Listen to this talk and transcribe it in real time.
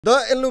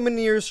The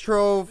Illumineers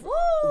Trove, Woo!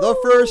 the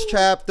first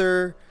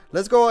chapter.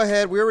 Let's go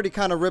ahead. We already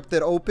kind of ripped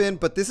it open,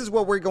 but this is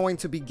what we're going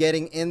to be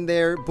getting in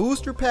there.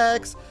 Booster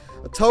packs,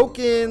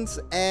 tokens,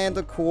 and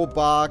a cool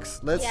box.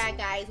 Yeah,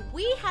 guys,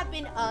 we have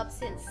been up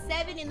since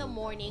 7 in the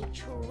morning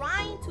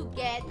trying to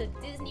get the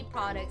Disney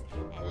products,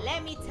 and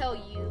let me tell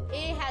you,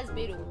 it has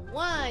been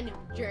one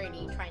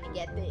journey trying to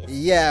get this.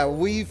 Yeah,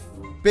 we've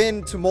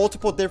been to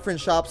multiple different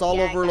shops all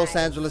over Los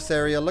Angeles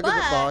area. Look at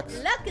the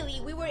box.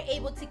 Luckily, we were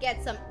able to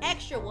get some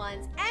extra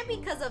ones, and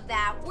because of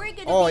that, we're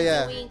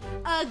gonna be doing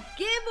a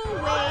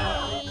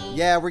giveaway.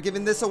 Yeah, we're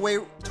giving this away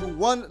to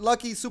one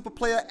lucky super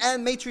player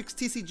and Matrix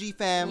TCG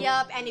fam.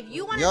 Yup, and if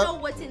you want to know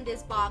what's in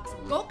this box,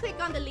 go click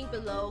on the link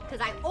below,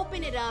 because I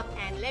opened it up,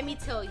 and let me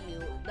tell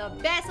you, the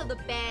best of the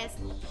best,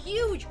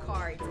 huge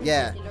cards.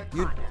 Yeah,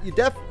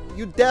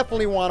 you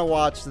definitely want to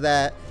watch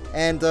that.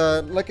 And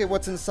look at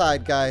what's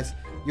inside, guys.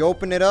 You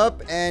open it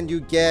up and you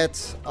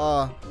get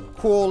a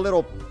cool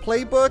little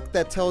playbook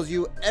that tells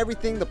you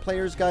everything, the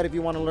player's guide if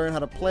you want to learn how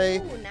to play.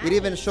 Ooh, nice. It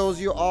even shows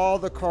you all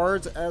the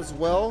cards as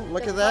well.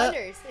 Look at that.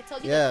 Colors. It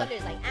tells you the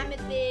colors like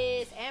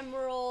amethyst,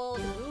 emerald,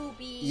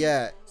 ruby.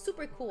 Yeah.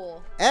 Super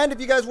cool. And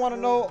if you guys want to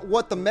know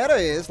what the meta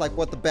is, like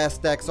what the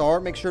best decks are,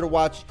 make sure to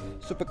watch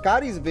Supah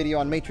Kari's video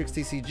on Matrix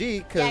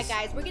TCG. Yeah,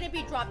 guys, we're gonna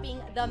be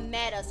dropping the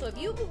meta. So if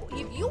you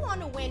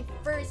want to win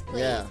first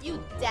place, you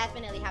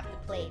definitely have to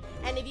play.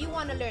 And if you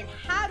want to learn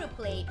how to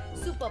play,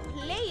 Supah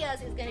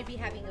Players is gonna be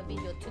having a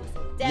video too.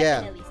 So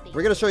definitely stay tuned.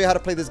 We're gonna show you how to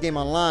play this game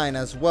online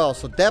as well.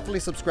 So definitely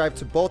subscribe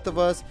to both of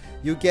us.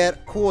 You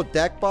get cool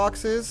deck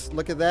boxes.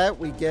 Look at that.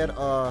 We get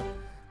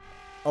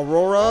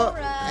Aurora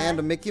and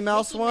a Mickey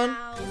Mouse one.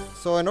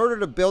 So in order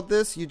to build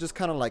this, you just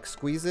kind of like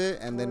squeeze it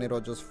and then it'll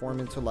just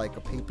form into like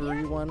a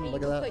papery one.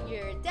 Look at that. Put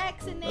your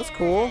decks in there. That's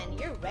cool. And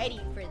you're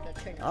ready for the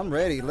tournament. I'm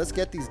ready. Let's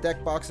get these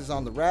deck boxes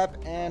on the wrap.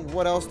 And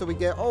what else do we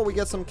get? Oh, we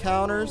get some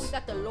counters. We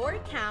got the lore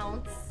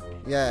counts.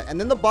 Yeah, and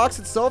then the box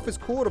itself is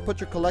cool to put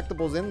your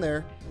collectibles in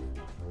there.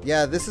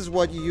 Yeah, this is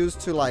what you use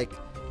to like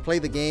play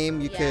the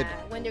game. You could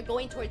when they're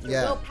going towards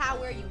your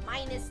willpower, you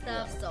minus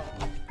stuff, so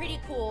pretty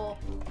cool.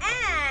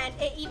 And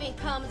it even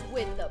comes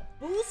with the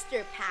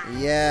booster pack.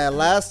 Yeah,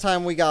 last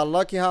time we got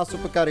lucky, huh,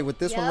 Supah Kari, with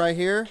this one right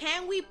here.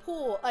 Can we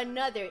pull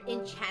another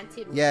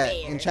enchanted rare?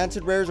 Yeah,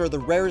 enchanted rares are the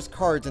rarest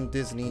cards in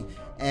Disney,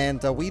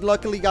 and we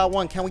luckily got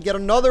one. Can we get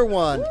another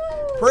one? Woo!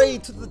 Pray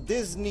to the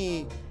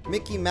Disney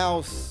Mickey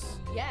Mouse.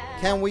 Yeah.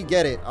 Can we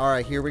get it? All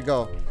right, here we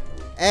go.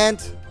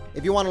 And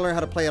if you want to learn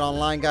how to play it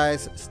online,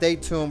 guys, stay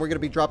tuned. We're going to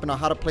be dropping a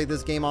how to play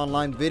this game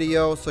online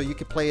video so you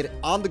can play it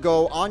on the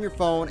go, on your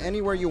phone,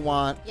 anywhere you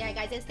want. Yeah,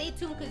 guys, and stay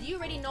tuned because you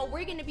already know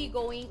we're going to be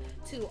going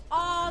to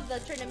all the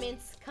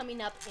tournaments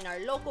coming up in our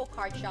local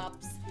card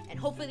shops. And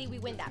hopefully we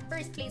win that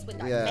first place with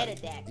our meta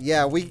deck.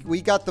 Yeah,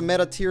 we got the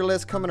meta tier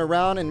list coming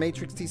around in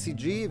Matrix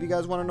TCG. If you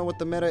guys want to know what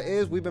the meta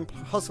is, we've been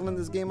hustling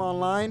this game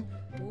online.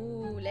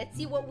 Ooh, let's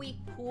see what we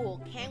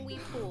pull. Can we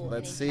pull?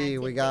 Let's see.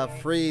 We got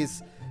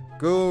Freeze,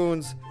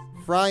 Goons,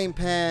 Frying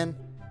Pan.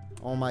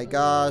 Oh my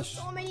gosh.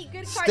 So many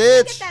good cards.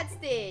 Stitch. Look at that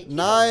Stitch.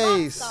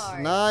 Nice.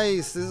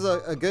 Nice. This is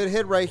a good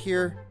hit right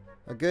here.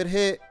 A good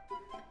hit.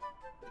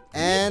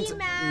 And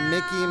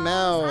Mickey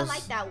Mouse. I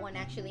like that one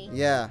actually.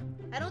 Yeah.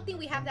 I don't think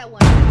we have that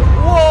one.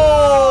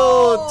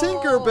 Whoa!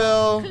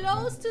 Tinkerbell.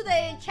 Close to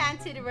the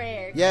enchanted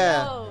rare.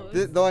 Yeah.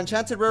 The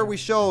enchanted rare we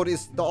showed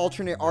is the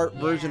alternate art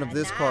version of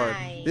this card.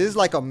 This is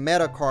like a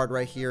meta card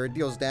right here. It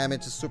deals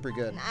damage. It's super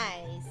good.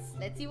 Nice.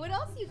 Let's see what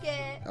else you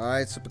get. All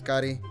right, Supah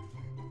Kari.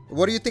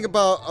 What do you think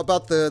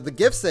about the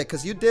gift set?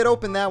 Because you did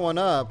open that one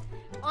up.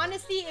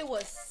 Honestly, it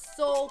was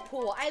so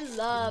cool. I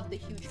love the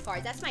huge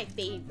cards. That's my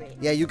favorite.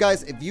 Yeah, you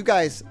guys, if you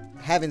guys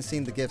haven't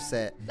seen the gift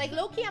set, like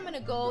low-key, I'm gonna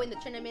go in the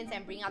tournaments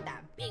and bring out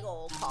that big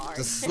old card.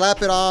 Just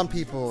slap it on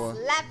people.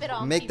 Slap it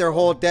on. Make their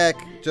whole deck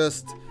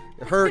just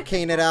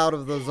hurricane it out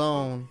of the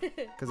zone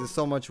because there's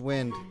so much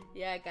wind.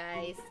 Yeah,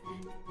 guys.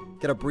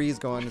 Get a breeze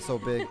going. It's so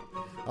big.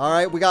 All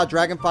right, we got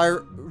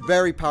Dragonfire.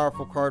 Very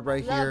powerful card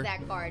right here. Love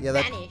that card. Yeah,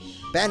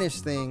 Banish.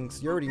 Banish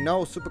things. You already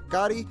know. Supah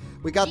Kari.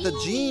 We got the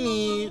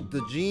Genie.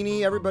 The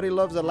Genie. Everybody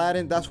loves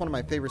Aladdin. That's one of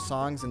my favorite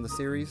songs in the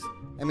series.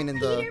 I mean, in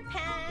Peter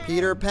Pan.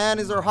 Peter Pan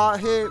is our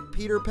hot hit.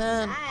 Peter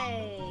Pan.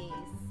 Nice.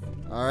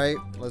 All right,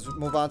 let's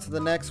move on to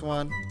the next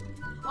one.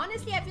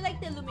 Honestly, I feel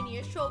like the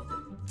Illumineer Trove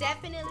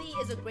definitely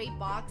is a great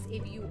box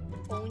if you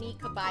only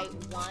could buy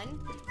one,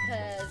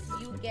 because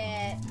you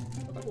get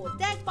cool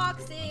deck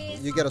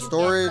boxes, you get a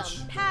storage, get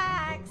some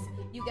packs,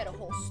 you get a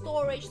whole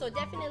storage, so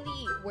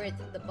definitely worth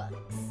the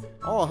bucks.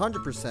 Oh,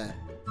 100%.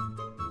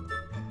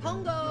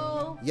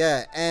 Pongo.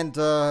 Yeah, and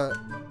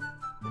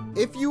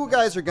if you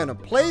guys are gonna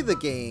play the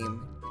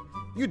game,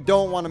 you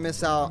don't want to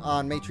miss out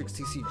on Matrix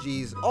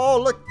TCGs.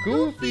 Oh, look,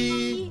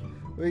 Goofy.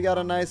 We got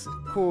a nice,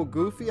 cool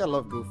Goofy. I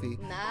love Goofy.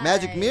 Nice.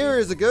 Magic Mirror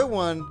is a good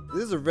one.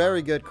 This is a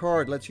very good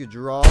card. Lets you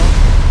draw.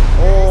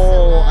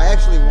 Oh, I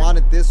actually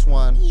wanted this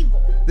one.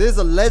 Evil. This is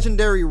a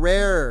legendary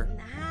rare.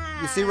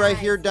 Nice. You see right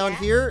here, down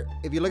here,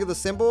 if you look at the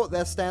symbol,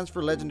 that stands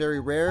for legendary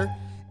rare.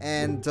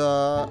 And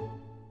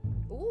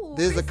Ooh,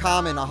 this is a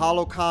common, a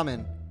hollow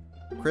common.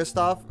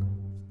 Kristoff.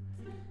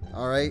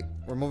 All right.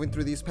 we're moving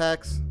through these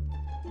packs.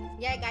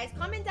 Yeah, guys,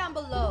 comment down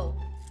below.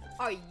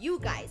 Are you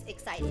guys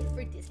excited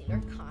for Disney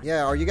Lorcana?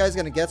 Yeah, are you guys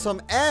gonna get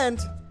some? And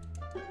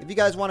if you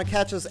guys want to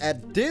catch us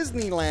at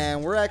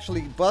Disneyland, we're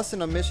actually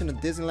busting a mission to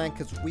Disneyland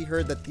because we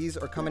heard that these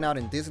are coming out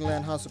in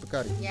Disneyland, huh, Supah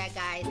Kari? Yeah,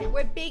 guys, and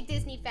we're big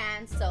Disney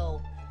fans,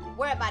 so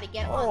we're about to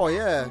get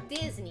on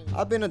Disney.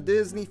 I've been a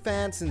Disney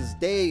fan since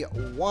day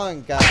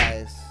one,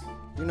 guys.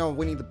 You know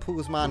Winnie the Pooh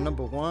is my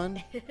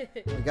 #1.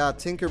 We got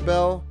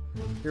Tinkerbell.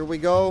 Here we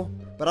go.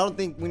 But I don't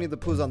think Winnie the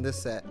Pooh's on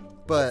this set.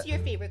 But what's your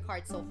favorite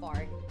card so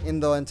far? In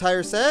the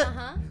entire set?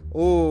 Uh-huh.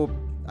 Oh,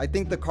 I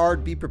think the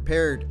card Be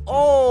Prepared.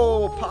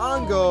 Oh,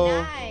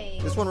 Pongo.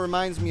 Nice. This one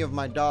reminds me of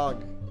my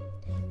dog.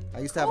 I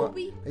used to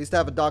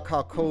have a dog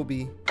called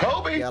Kobe.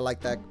 Kobe. Yeah, I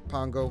like that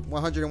Pongo.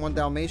 101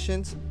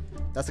 Dalmatians.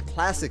 That's a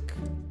classic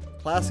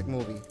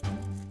movie.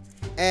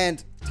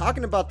 And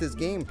talking about this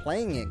game,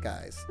 playing it,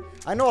 guys.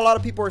 I know a lot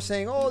of people are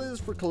saying, "Oh, this is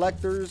for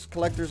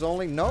collectors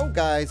only." No,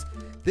 guys.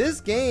 This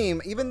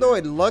game, even though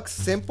it looks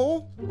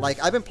simple,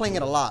 like I've been playing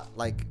it a lot.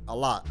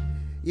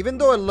 Even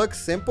though it looks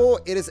simple,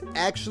 it is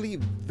actually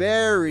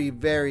very,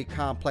 very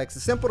complex.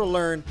 It's simple to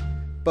learn,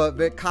 but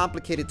very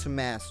complicated to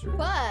master.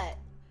 But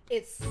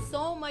it's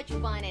so much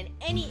fun, and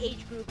any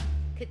age group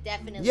could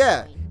definitely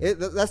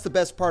that's the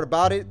best part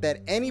about it,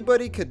 that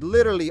anybody could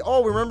literally,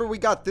 oh, remember we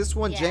got this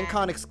one, Gen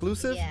Con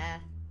exclusive? Yeah.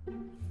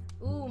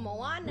 Ooh,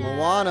 Moana.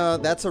 Moana,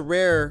 that's a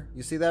rare.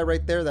 You see that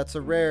right there? That's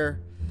a rare.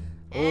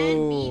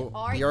 And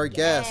Be Our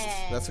Guest.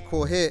 That's a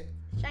cool hit.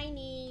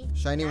 Shiny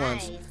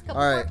nice. ones.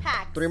 Couple All right, more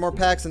packs. 3 more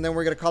packs, and then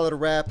we're gonna call it a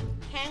wrap.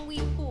 Can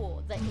we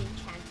pull the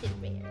enchanted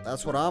rare?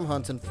 That's what I'm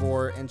hunting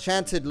for.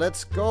 Enchanted,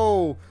 let's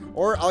go.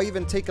 Or I'll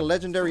even take a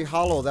legendary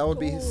hollow. That would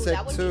be sick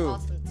that would too. Be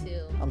awesome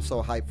too. I'm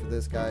so hyped for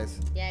this, guys.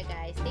 Yeah,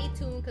 guys, stay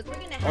tuned because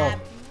we're gonna have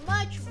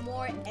much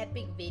more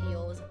epic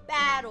videos,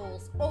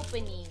 battles,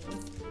 openings,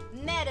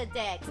 meta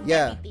decks,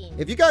 everything.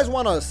 If you guys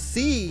want to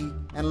see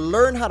and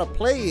learn how to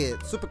play it,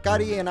 Supah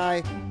Kari and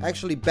I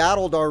actually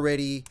battled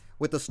already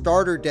with the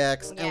starter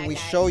decks, and we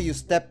show you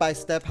step by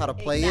step how to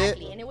play it.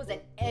 And it was an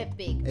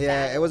epic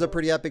battle. It was a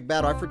pretty epic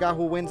battle. I forgot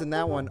who wins in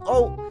that one.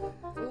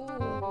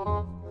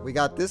 We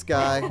got this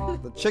guy,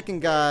 the chicken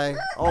guy.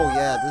 Oh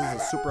yeah, this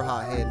is a super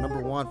hot hit.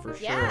 #1 for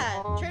sure.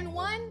 Yeah, turn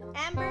 1,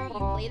 Amber, you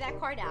play that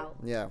card out.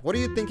 Yeah. What are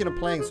you thinking of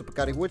playing, Supah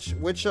Kari?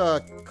 Which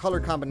color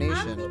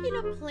combination? I'm thinking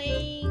of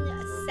playing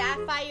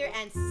Sapphire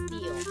and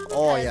Steel.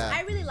 Oh yeah.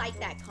 I really like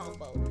that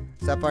combo.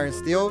 Sapphire and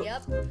Steel?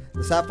 Yep.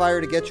 The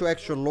Sapphire to get you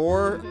extra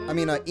lore,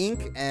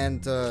 ink,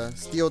 and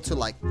Steel to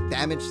like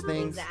damage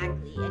things.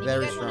 Exactly. And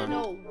Very if you guys strong.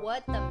 want to know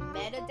what the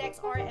meta decks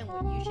are and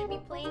what you should be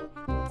playing,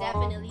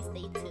 definitely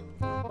stay tuned.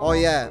 Oh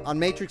yeah, on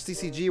Matrix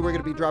TCG we're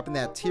gonna be dropping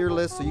that tier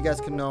list so you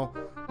guys can know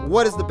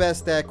what is the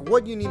best deck,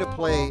 what you need to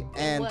play,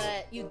 and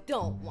what you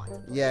don't want to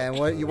play. Yeah, and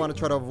what you want to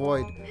try to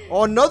avoid.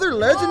 Oh, another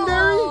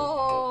legendary?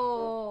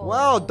 Oh,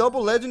 wow,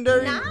 double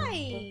legendary.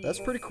 Nice. That's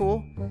pretty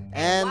cool.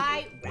 And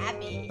White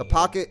Rabbit.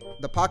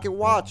 the pocket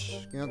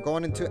watch,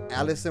 going into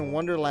Alice in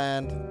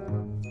Wonderland.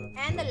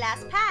 And the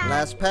last pack.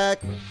 Last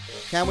pack.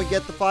 Can we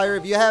get the fire?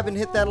 If you haven't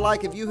hit that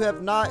like, if you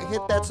have not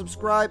hit that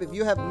subscribe, if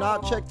you have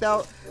not checked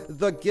out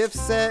the gift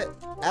set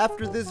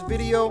after this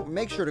video,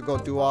 make sure to go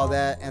do all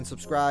that and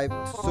subscribe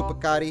to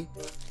Supah Kari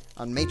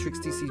on Matrix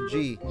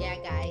TCG. Yeah,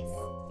 guys.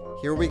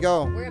 Here we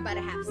go. We're about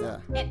to have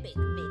some epic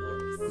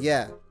videos.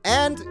 Yeah.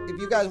 And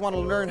if you guys want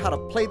to learn how to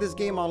play this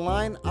game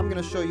online, I'm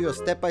going to show you a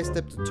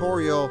step-by-step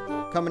tutorial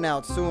coming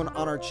out soon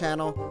on our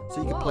channel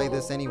so you can play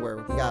this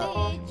anywhere.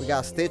 We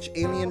got Stitch,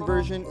 Alien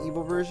version,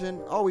 Evil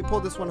version. Oh, we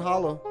pulled this one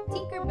hollow.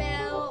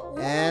 Tinkerbell.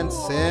 And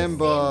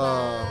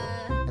Simba.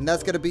 And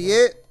that's going to be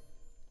it.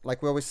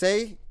 Like we always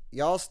say,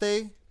 y'all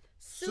stay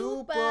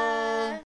Supah.